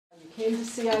came to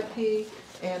CIP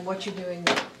and what you're doing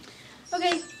now.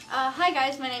 Okay, hi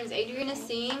guys, my name is Adria.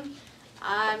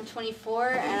 I'm 24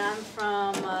 and I'm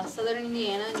from southern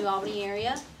Indiana, New Albany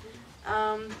area.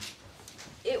 I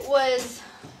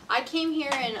came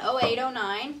here in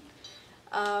 08-09.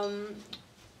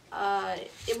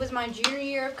 It was my junior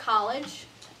year of college.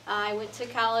 I went to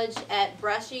college at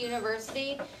Brescia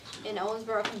University in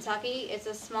Owensboro, Kentucky. It's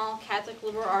a small Catholic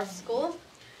liberal arts school.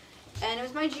 And it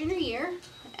was my junior year,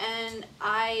 and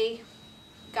I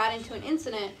got into an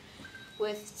incident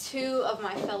with two of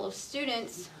my fellow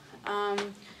students,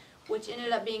 which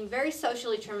ended up being very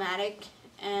socially traumatic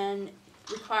and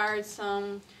required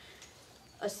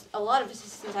a lot of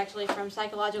assistance actually from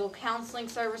psychological counseling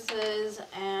services,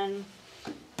 and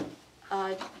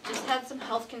just had some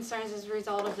health concerns as a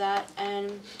result of that, and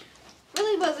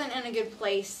really wasn't in a good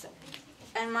place.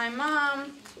 And my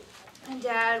mom and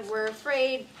dad were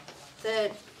afraid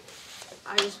that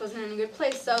I just wasn't in a good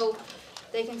place, so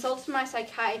they consulted my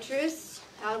psychiatrist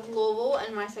out of Louisville,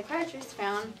 and my psychiatrist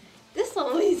found this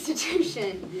little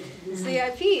institution,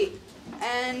 CIP.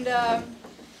 And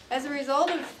as a result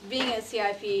of being at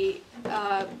CIP,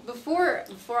 before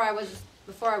I was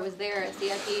there at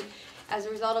CIP, as a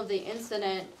result of the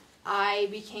incident, I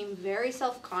became very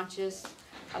self-conscious.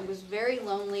 I was very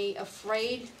lonely,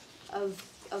 afraid of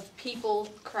people,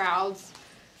 crowds,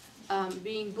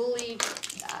 being bullied.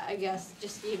 I guess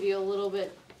just to give you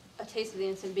a taste of the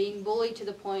incident, being bullied to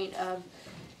the point of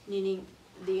needing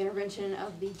the intervention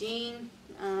of the dean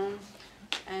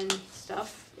and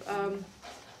stuff.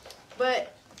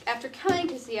 But after coming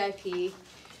to CIP,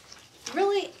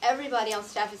 really everybody on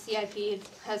staff at CIP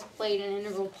has played an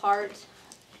integral part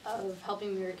of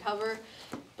helping me recover.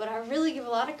 But I really give a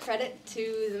lot of credit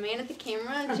to the man at the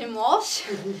camera, Jim Walsh,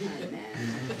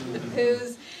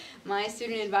 who's my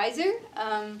student advisor,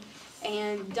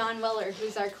 and Don Weller,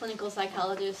 who's our clinical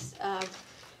psychologist,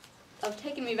 of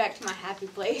taking me back to my happy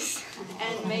place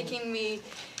and making me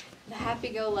the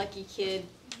happy-go-lucky kid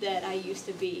that I used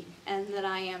to be and that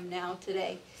I am now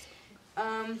today.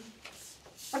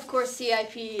 Of course,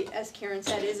 CIP, as Karen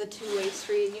said, is a two-way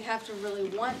street. You have to really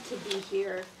want to be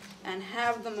here and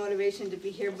have the motivation to be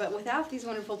here, but without these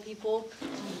wonderful people,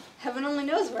 heaven only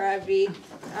knows where I'd be.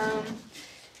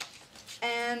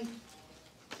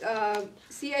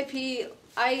 CIP,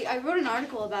 I wrote an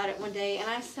article about it one day, and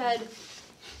I said,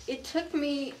 it took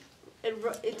me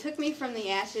from the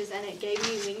ashes, and it gave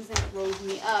me wings, and it rose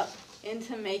me up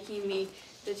into making me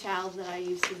the child that I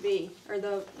used to be, or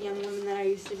the young woman that I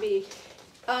used to be.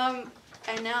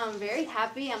 And now I'm very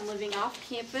happy. I'm living off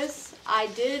campus. I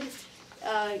did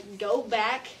go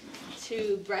back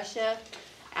to Brescia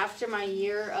after my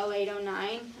year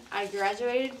 08-09. I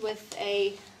graduated with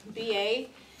a BA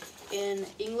in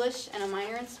English and a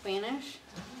minor in Spanish.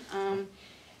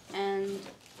 And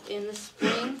in the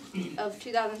spring of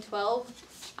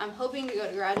 2012, I'm hoping to go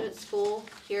to graduate school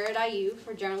here at IU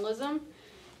for journalism.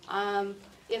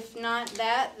 If not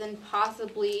that, then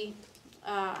possibly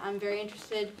I'm very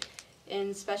interested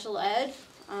in special ed,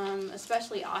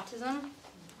 especially autism,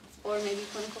 or maybe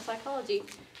clinical psychology.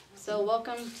 So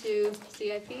welcome to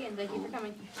CIP, and thank you for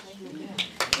coming.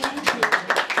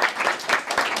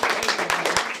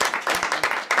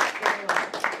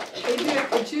 Adria,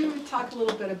 could you talk a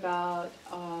little bit about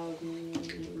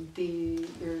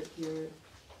your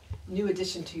new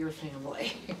addition to your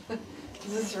family?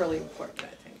 This is really important,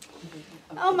 I think.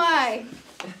 Oh my!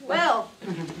 Well,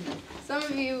 some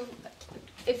of you,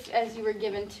 as you were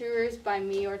given tours by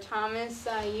me or Thomas,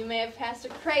 you may have passed a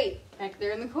crate back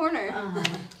there in the corner.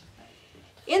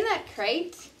 In that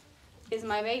crate is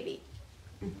my baby.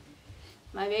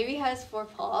 My baby has 4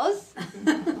 paws.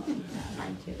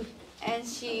 Mine too. And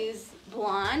she's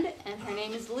blonde, and her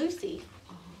name is Lucy.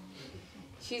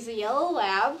 She's a yellow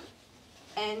lab,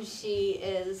 and she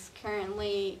is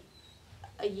currently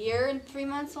a year and 3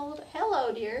 months old.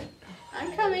 Hello, dear.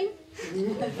 I'm coming.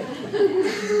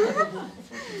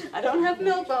 I don't have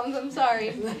milk bones, I'm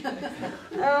sorry.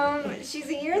 She's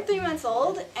a year and 3 months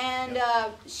old, and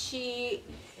she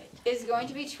is going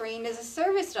to be trained as a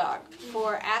service dog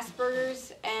for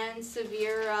Asperger's and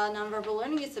severe nonverbal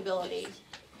learning disability.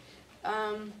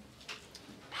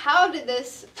 How did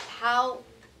this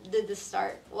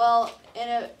start? Well,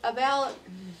 about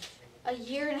a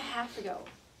year and a half ago,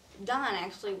 Don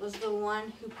actually was the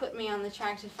one who put me on the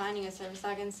track to finding a service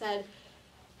dog and said,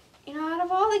 you know, out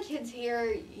of all the kids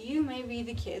here, you may be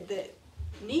the kid that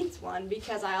needs one,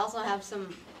 because I also have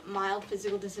some mild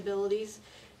physical disabilities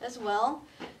as well.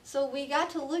 So we got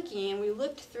to looking,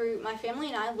 and my family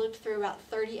and I looked through about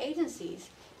 30 agencies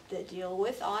that deal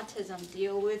with autism,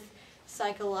 deal with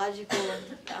psychological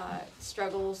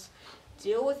struggles,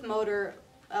 deal with motor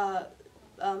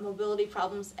mobility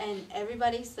problems, and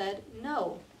everybody said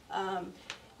no.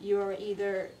 You're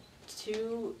either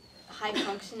too high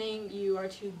functioning, you are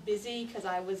too busy, because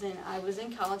I was in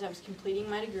college, I was completing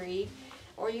my degree,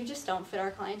 or you just don't fit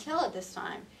our clientele at this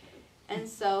time. And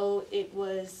so it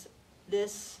was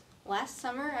this last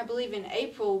summer, I believe in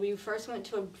April, we first went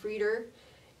to a breeder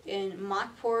in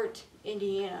Mockport,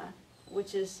 Indiana,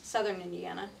 which is southern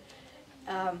Indiana.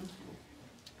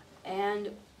 And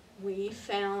we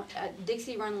found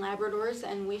Dixie Run Labradors,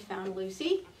 and we found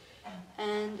Lucy.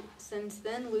 And since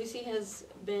then, Lucy has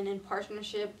been in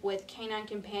partnership with Canine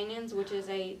Companions, which is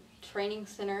a training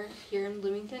center here in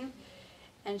Bloomington.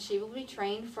 And she will be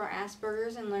trained for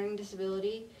Asperger's and learning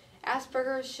disability.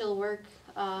 Asperger's, she'll work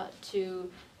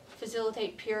to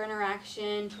facilitate peer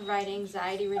interaction, provide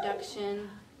anxiety reduction,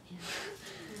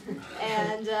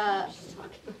 and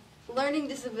learning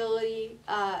disability.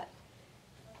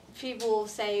 People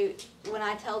say, when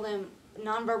I tell them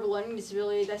nonverbal learning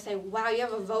disability, they say, wow, you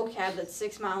have a vocab that's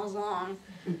 6 miles long.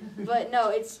 But no,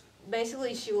 it's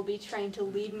basically she will be trained to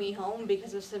lead me home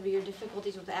because of severe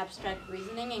difficulties with abstract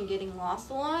reasoning and getting lost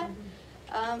a lot.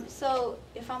 So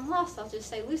if I'm lost, I'll just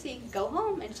say, Lucy, go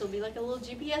home, and she'll be like a little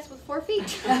GPS with 4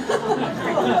 feet. But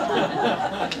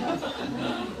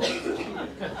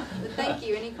thank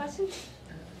you. Any questions?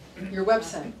 Your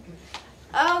website.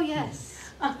 Oh, yes.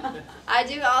 I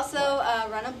do also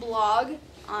run a blog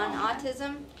on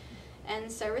autism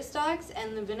and service dogs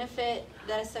and the benefit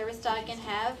that a service dog can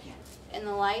have in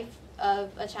the life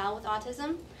of a child with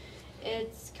autism.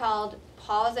 It's called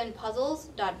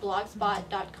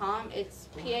pawsandpuzzles.blogspot.com. It's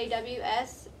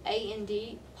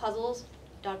PAWSAND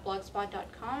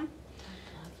puzzles.blogspot.com.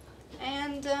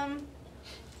 And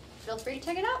feel free to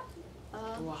check it out.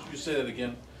 You say that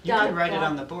again. You can write it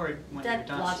on the board when you're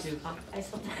done. I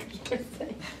saw that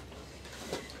yesterday.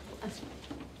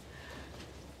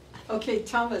 Okay,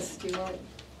 Thomas, do you want?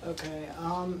 Okay.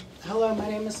 Hello, my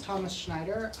name is Thomas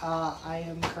Schneider. I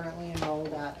am currently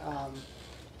enrolled at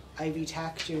Ivy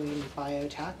Tech doing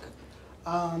biotech.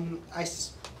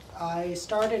 I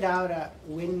started out at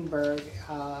Wittenberg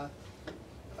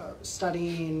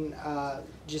studying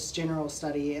just general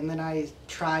study, and then I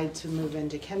tried to move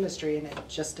into chemistry, and it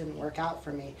just didn't work out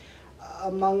for me.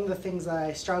 Among the things that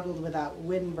I struggled with at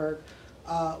Wittenberg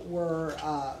were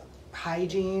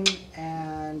hygiene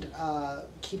and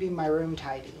keeping my room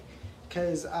tidy,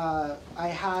 because I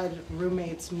had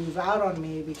roommates move out on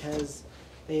me because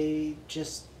they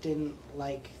just didn't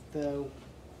like the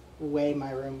way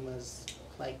my room was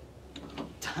like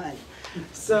done.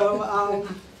 So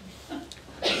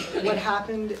what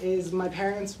happened is my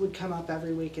parents would come up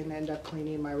every week and end up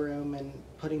cleaning my room and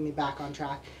putting me back on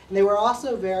track. And they were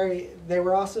also very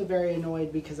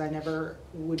annoyed because I never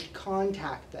would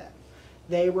contact them.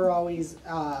 They were always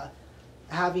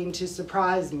having to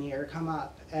surprise me or come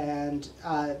up, and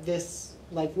this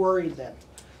like worried them.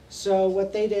 So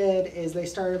what they did is they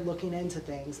started looking into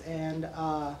things, and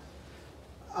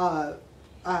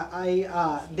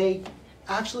they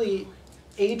actually,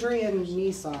 Adrian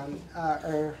Nissan,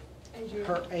 or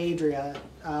Adria,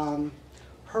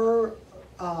 her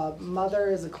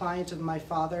mother is a client of my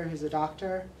father, who's a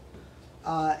doctor,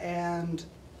 and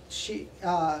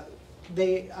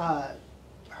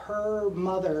her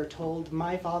mother told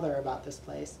my father about this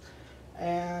place,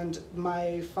 and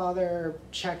my father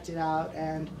checked it out,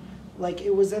 and like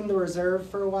it was in the reserve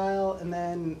for a while, and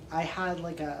then I had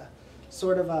like a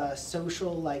sort of a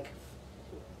social like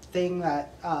thing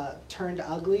that turned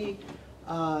ugly.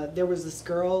 There was this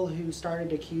girl who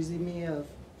started accusing me of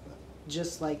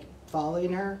just like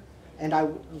following her, and I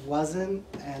wasn't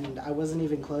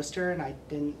even close to her, and I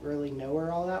didn't really know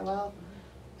her all that well,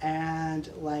 and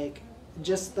like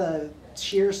just the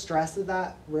sheer stress of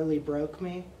that really broke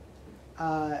me,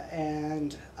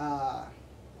 and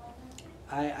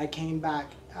I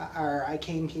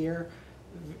came here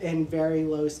in very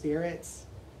low spirits,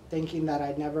 thinking that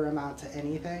I'd never amount to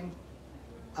anything.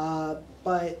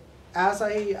 But as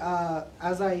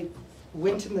I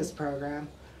went in this program,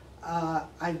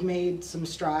 I've made some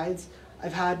strides.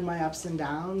 I've had my ups and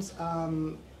downs.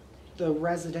 The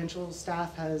residential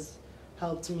staff has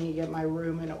helped me get my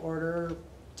room in order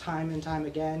time and time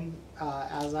again,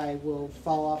 as I will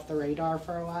fall off the radar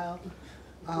for a while.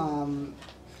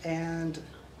 And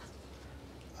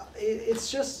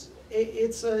it's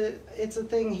a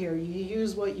thing here. You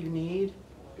use what you need,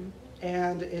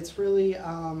 and it's really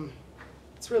a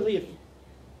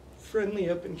friendly,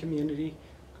 open community,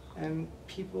 and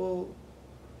people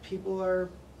are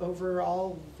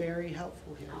overall very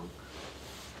helpful here.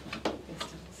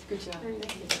 Good job.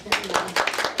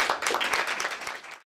 Thank you.